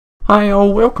Hi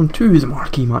all, welcome to the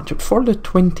Marquee Matchups for the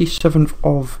 27th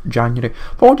of January.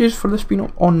 Apologies for this being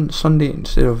up on Sunday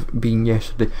instead of being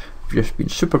yesterday. I've just been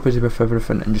super busy with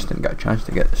everything and just didn't get a chance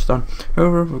to get this done.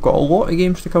 However, we've got a lot of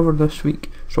games to cover this week,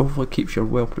 so hopefully it keeps you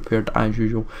well prepared as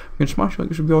usual. You can smash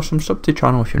likes, would be awesome. Sub to the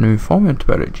channel if you're new. Follow me on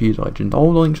Twitter at GSLegend.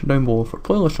 All the links are down below for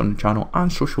playlists on the channel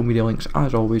and social media links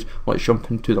as always. Let's jump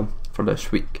into them for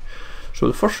this week. So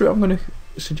the first route I'm going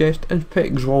to suggest is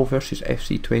Petxwall versus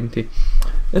FC20.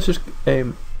 This is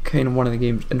kind of one of the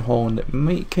games in Holland that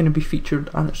might kind of be featured,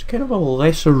 and it's kind of a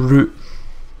lesser route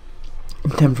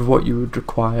in terms of what you would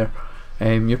require.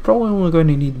 You're probably only going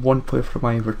to need one player from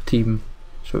either team,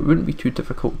 so it wouldn't be too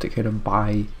difficult to kind of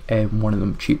buy one of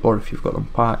them cheap, or if you've got them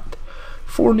packed.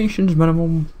 4 nations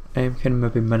minimum, kind of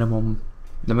maybe minimum.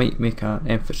 They might make an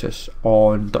emphasis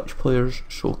on Dutch players,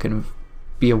 so kind of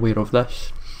be aware of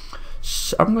this.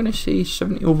 I'm going to say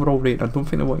 70 overall rating. I don't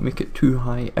think they want to make it too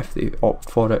high if they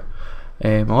opt for it.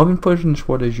 11 players in the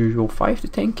squad as usual. 5 to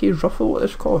 10k is roughly what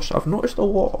this costs. I've noticed a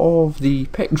lot of the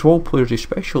Petxwall players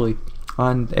especially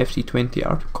and FC20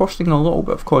 are costing a little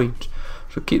bit of coins,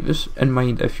 so keep this in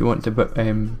mind if you want to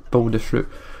build this route.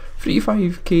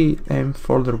 35k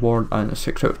for the reward and a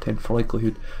 6 out of 10 for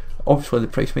likelihood. Obviously the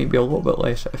price might be a little bit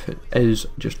less if it is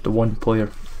just the one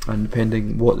player, and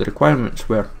depending what the requirements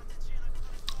were.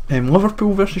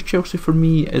 Liverpool versus Chelsea for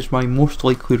me is my most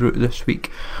likely route this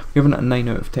week, giving it a 9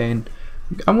 out of 10.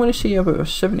 I'm going to say about a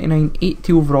 79-80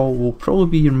 overall will probably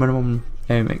be your minimum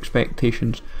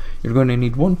expectations. You're going to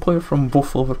need one player from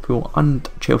both Liverpool and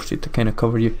Chelsea to kind of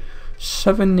cover you.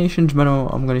 7 nations minimum,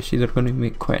 I'm going to say they're going to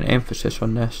make quite an emphasis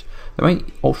on this. They might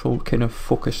also kind of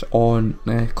focus on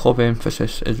club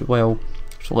emphasis as well,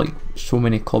 so like so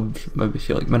many clubs, maybe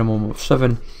say like minimum of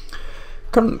 7.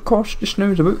 Current cost just now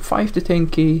is about 5 to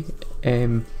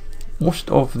 10k. Most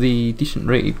of the decent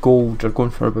rated golds are going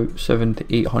for about 7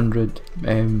 to 800,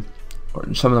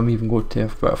 or some of them even go to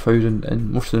about 1,000,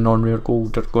 and most of the non-rare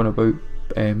golds are going about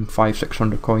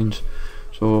 500-600 coins,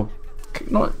 so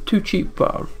not too cheap.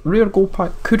 But a rare gold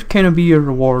pack could kind of be your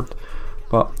reward,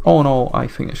 but all in all I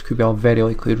think this could be a very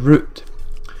likely route.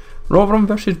 Rotherham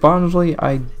versus Barnsley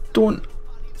I don't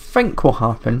think will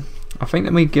happen. I think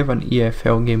they might give an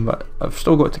EFL game, but I've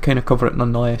still got to kind of cover it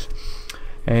nonetheless.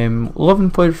 11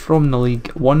 players from the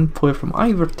league, 1 player from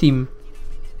either team,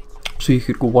 so you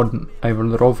could go either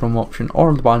the Rotherham option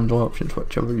or the Barnsley options,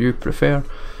 whichever you prefer.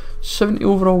 70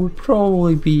 overall would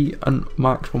probably be a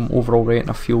maximum overall rating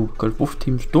I feel, because both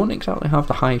teams don't exactly have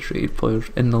the highest rated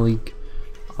players in the league,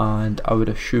 and I would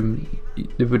assume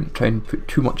they wouldn't try and put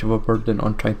too much of a burden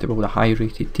on trying to build a high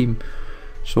rated team.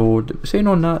 So saying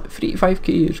on that,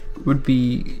 35k would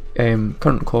be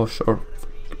current cost, or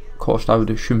cost I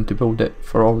would assume to build it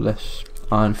for all this,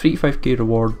 and 35k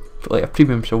reward for like a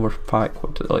premium silver pack,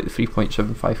 what like the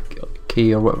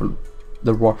 3.75k or whatever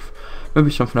they're worth, maybe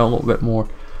something a little bit more.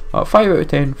 5 out of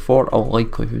 10 for a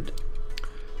likelihood.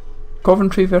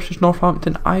 Coventry versus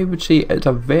Northampton, I would say it's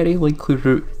a very likely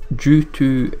route due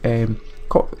to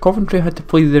Coventry had to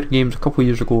play their games a couple of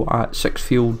years ago at Six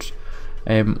Fields,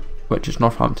 which is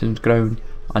Northampton's ground,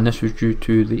 and this was due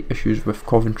to the issues with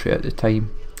Coventry at the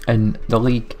time in the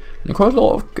league, and it caused a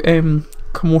lot of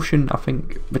commotion I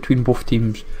think between both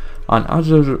teams, and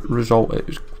as a result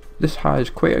this has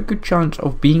quite a good chance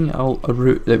of being a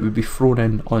route that would be thrown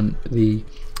in on the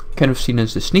kind of seen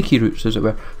as the sneaky routes, as it were,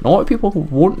 and a lot of people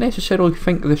won't necessarily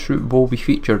think this route will be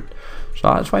featured, so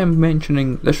that's why I'm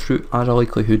mentioning this route as a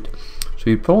likelihood. So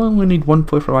you probably only need 1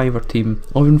 player from either team,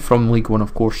 11 from League 1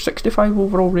 of course. 65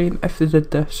 overall rating if they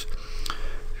did this.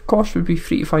 Cost would be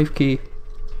 3 to 5k.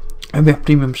 Maybe a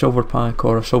premium silver pack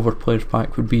or a silver players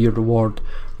pack would be your reward,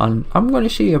 and I'm going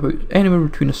to say about anywhere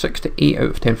between a 6 to 8 out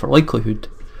of 10 for likelihood.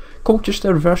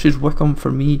 Colchester versus Wickham for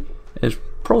me is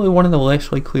probably one of the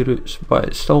less likely routes, but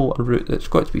it's still a route that's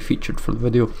got to be featured for the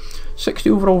video. 60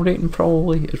 overall rating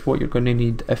probably is what you're going to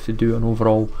need if they do an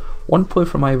overall. 1 player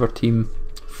from either team.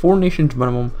 4 nations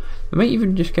minimum. They might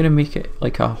even just kind of make it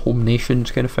like a home nations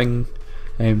kind of thing.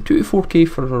 2 to 4k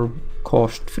for a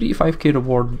cost, 3 to 5k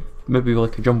reward, maybe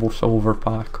like a jumbo silver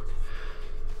pack.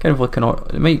 Kind of like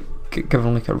it might give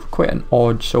them like quite an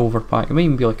odd silver pack. It might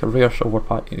even be like a rare silver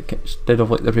pack instead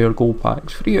of like the rare gold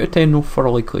packs. 3 out of 10 though for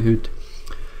a likelihood.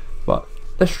 But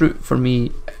this route for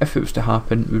me, if it was to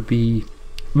happen,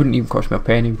 wouldn't even cost me a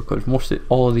penny, because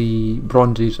all of the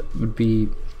bronzes would be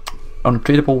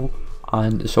untradeable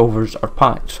and the silvers are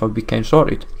packed, so I'd be kind of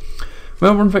sorted.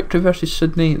 Melbourne victory versus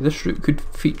Sydney, this route could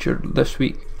feature this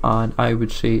week, and I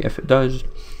would say if it does,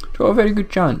 it's got a very good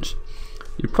chance.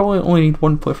 You probably only need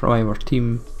 1 player from either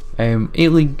team.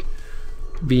 A-League,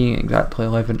 being exactly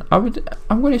 11. I'm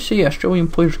going to say Australian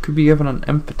players could be given an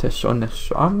impetus on this,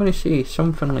 so I'm going to say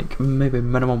something like maybe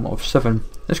minimum of 7.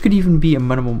 This could even be a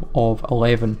minimum of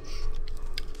 11.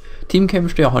 Team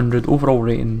chemistry 100, overall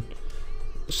rating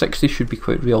 60 should be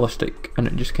quite realistic, and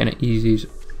it just kind of eases.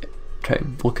 Try to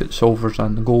look at the silvers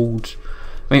and the golds.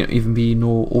 Might not even be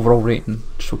no overall rating,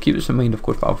 so keep this in mind, of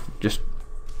course. But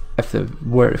if they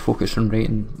were to focus on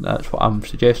rating, that's what I'm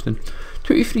suggesting.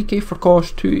 23k for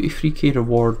cost, 23k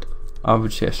reward. I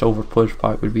would say a silver players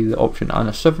pack would be the option, and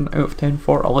a 7 out of 10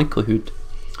 for a likelihood.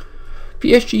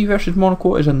 PSG versus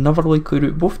Monaco is another likely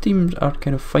route. Both teams are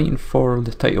kind of fighting for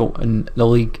the title in the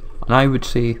league, and I would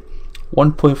say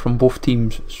one player from both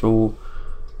teams. So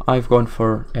I've gone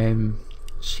for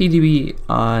CDB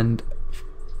and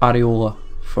Areola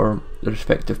for the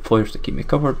respective players to keep me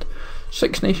covered.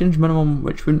 6 nations minimum,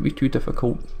 which wouldn't be too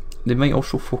difficult. They might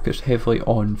also focus heavily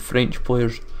on French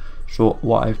players, so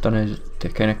what I've done is, to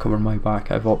kind of cover my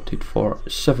back, I've opted for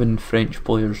 7 French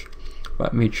players,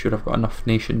 but made sure I've got enough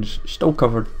nations still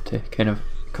covered to kind of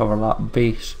cover that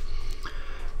base.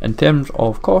 In terms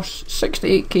of costs,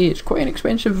 68k, it's quite an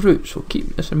expensive route, so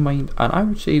keep this in mind, and I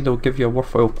would say they'll give you a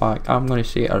worthwhile pack. I'm going to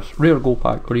say a rare gold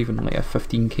pack, or even like a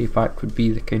 15k pack would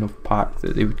be the kind of pack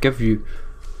that they would give you.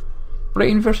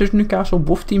 Brighton versus Newcastle,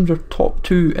 both teams are top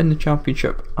 2 in the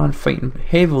championship and fighting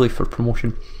heavily for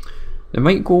promotion. They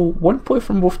might go one player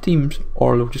from both teams,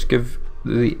 or they'll just give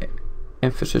the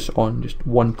emphasis on just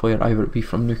one player, either it be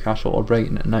from Newcastle or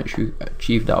Brighton, and actually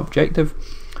achieve that objective.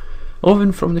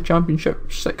 11 from the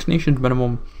championship, 6 nations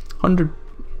minimum, 100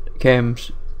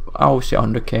 chems, I always say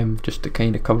 100 chem just to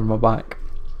kind of cover my back.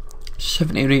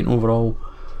 70 rating overall,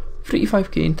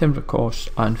 35k in terms of costs,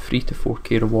 and 3 to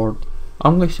 4k reward.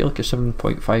 I'm going to say like a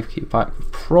 7.5k pack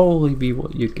would probably be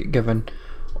what you'd get given,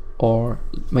 or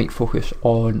might focus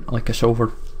on like a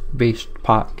silver based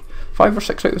pack. 5 or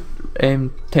 6 out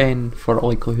of 10 for a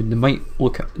likelihood. They might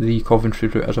look at the Coventry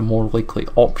route as a more likely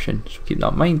option, so keep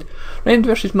that in mind. Rennes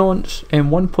versus Nantes,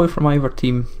 one player from either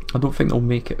team. I don't think they'll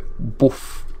make it.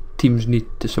 Both teams need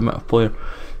to submit a player.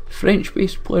 French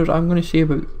based players, I'm going to say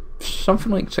about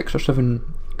something like 6 or 7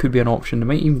 could be an option. They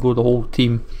might even go the whole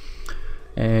team.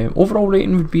 Overall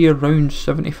rating would be around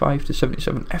 75 to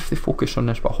 77 if they focus on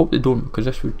this, but I hope they don't, because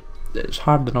it's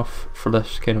hard enough for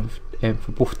this kind of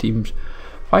for both teams.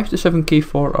 5 to 7k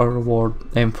for a reward,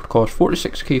 for cost,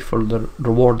 46k for the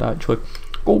reward actually.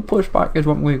 Gold players pack is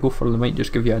what I'm going to go for. They might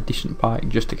just give you a decent pack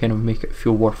just to kind of make it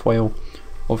feel worthwhile.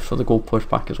 Obviously the gold players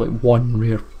pack is like one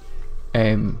rare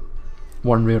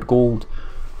gold,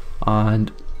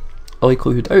 and a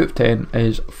likelihood out of 10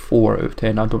 is 4 out of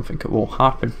 10. I don't think it will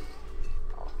happen.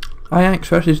 Ajax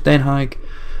versus Den Haag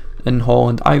in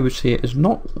Holland, I would say it is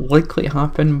not likely to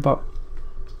happen, but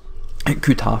it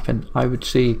could happen. I would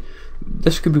say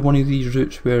this could be one of these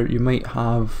routes where you might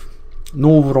have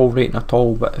no overall rating at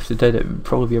all, but if they did, it would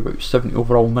probably be about 70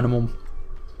 overall minimum.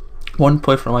 One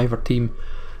player from either team.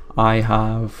 I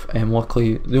have,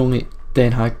 luckily, the only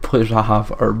Den Haag players I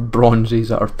have are bronzes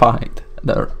that are packed,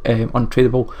 that are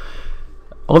untradeable.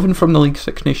 11 from the league,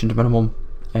 6 nations minimum.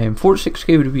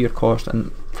 46k would be your cost,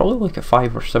 and probably like a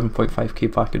 5 or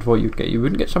 7.5k package what you'd get. You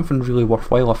wouldn't get something really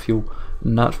worthwhile, I feel,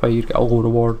 and that's why you'd get a low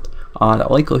reward. And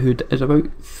that likelihood is about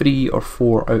 3 or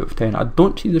 4 out of 10. I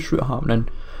don't see this route happening,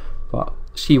 but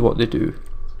see what they do.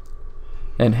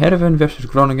 Then Heerenveen versus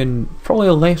Groningen, probably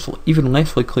even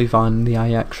less likely than the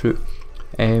Ajax route.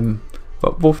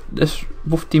 But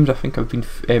both teams I think have been,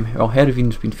 well,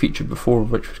 Heerenveen's been featured before,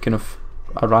 which was kind of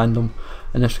a random,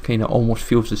 and this kind of almost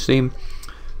feels the same.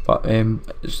 But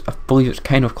I believe it's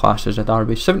kind of classed as a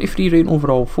derby. 73 rating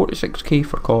overall, 46k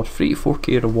for cost, 3 to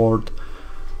 4k reward.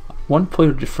 One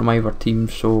player just from either team,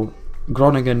 so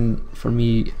Groningen for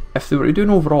me, if they were to do an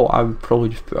overall, I would probably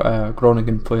just put a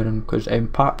Groningen player in, because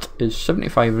Papt is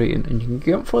 75 rating and you can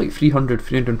get up for like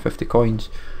 350 coins,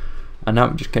 and that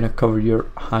would just kind of cover your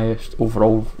highest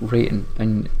overall rating,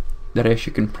 and the rest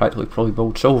you can practically probably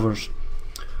build silvers.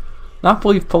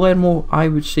 Napoli Palermo, I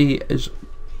would say, is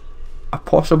a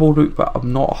possible route, but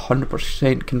I'm not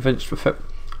 100% convinced with it.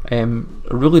 I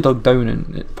really dug down,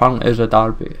 and it apparently is a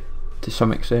derby to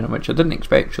some extent, which I didn't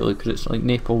expect actually, because it's like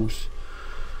Naples,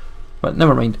 but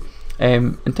never mind.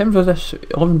 In terms of this,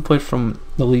 11 players from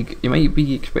the league, you might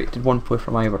be expected one player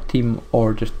from either team,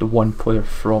 or just the one player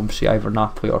from, say, either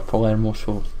Napoli or Palermo.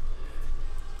 So,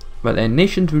 but then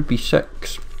nations would be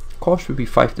 6, cost would be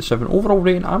 5 to 7. Overall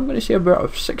rating, I'm going to say about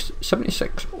a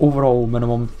 76 overall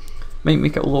minimum. Might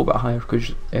make it a little bit higher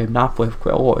because Napoli have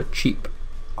quite a lot of cheap,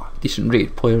 decent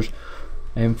rated players.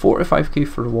 4 to 5k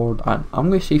for reward, and I'm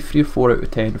going to say 3 or 4 out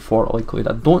of 10 for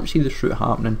likelihood. I don't see this route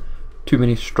happening. Too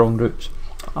many strong routes.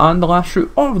 And the last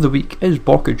route of the week is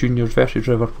Boca Juniors versus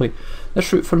River Plate.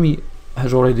 This route for me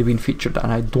has already been featured,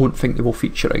 and I don't think they will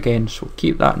feature it again, so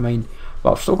keep that in mind.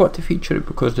 But I've still got to feature it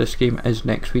because this game is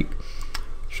next week.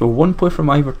 So 1 player from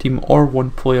either team or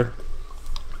 1 player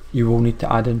you will need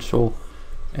to add in. So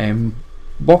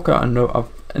Boca, and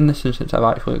in this instance I've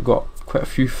actually got quite a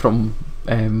few from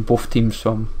both teams,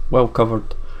 so I'm well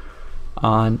covered.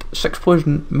 And 6 players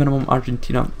minimum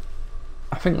Argentina.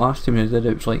 I think last time I did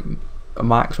it was like a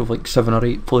max of like 7 or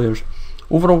 8 players.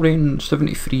 Overall rating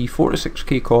 73,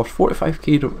 46k cost,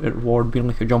 45k reward being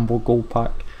like a jumbo gold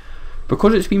pack.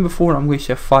 Because it's been before, I'm going to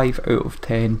say a 5 out of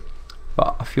 10.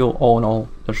 But I feel all in all,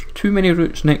 there's too many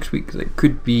routes next week that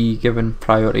could be given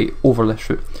priority over this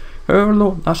route. However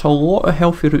though, that's a lot of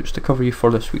healthy routes to cover you for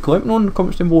this week. Let me know in the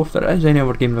comments down below if there is any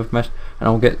other game I've missed, and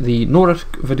I'll get the no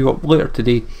risk video up later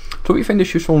today. So if you find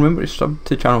this useful, remember to sub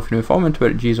to the channel if you're new, follow me on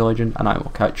Twitter at GZLegend, and I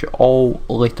will catch you all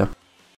later.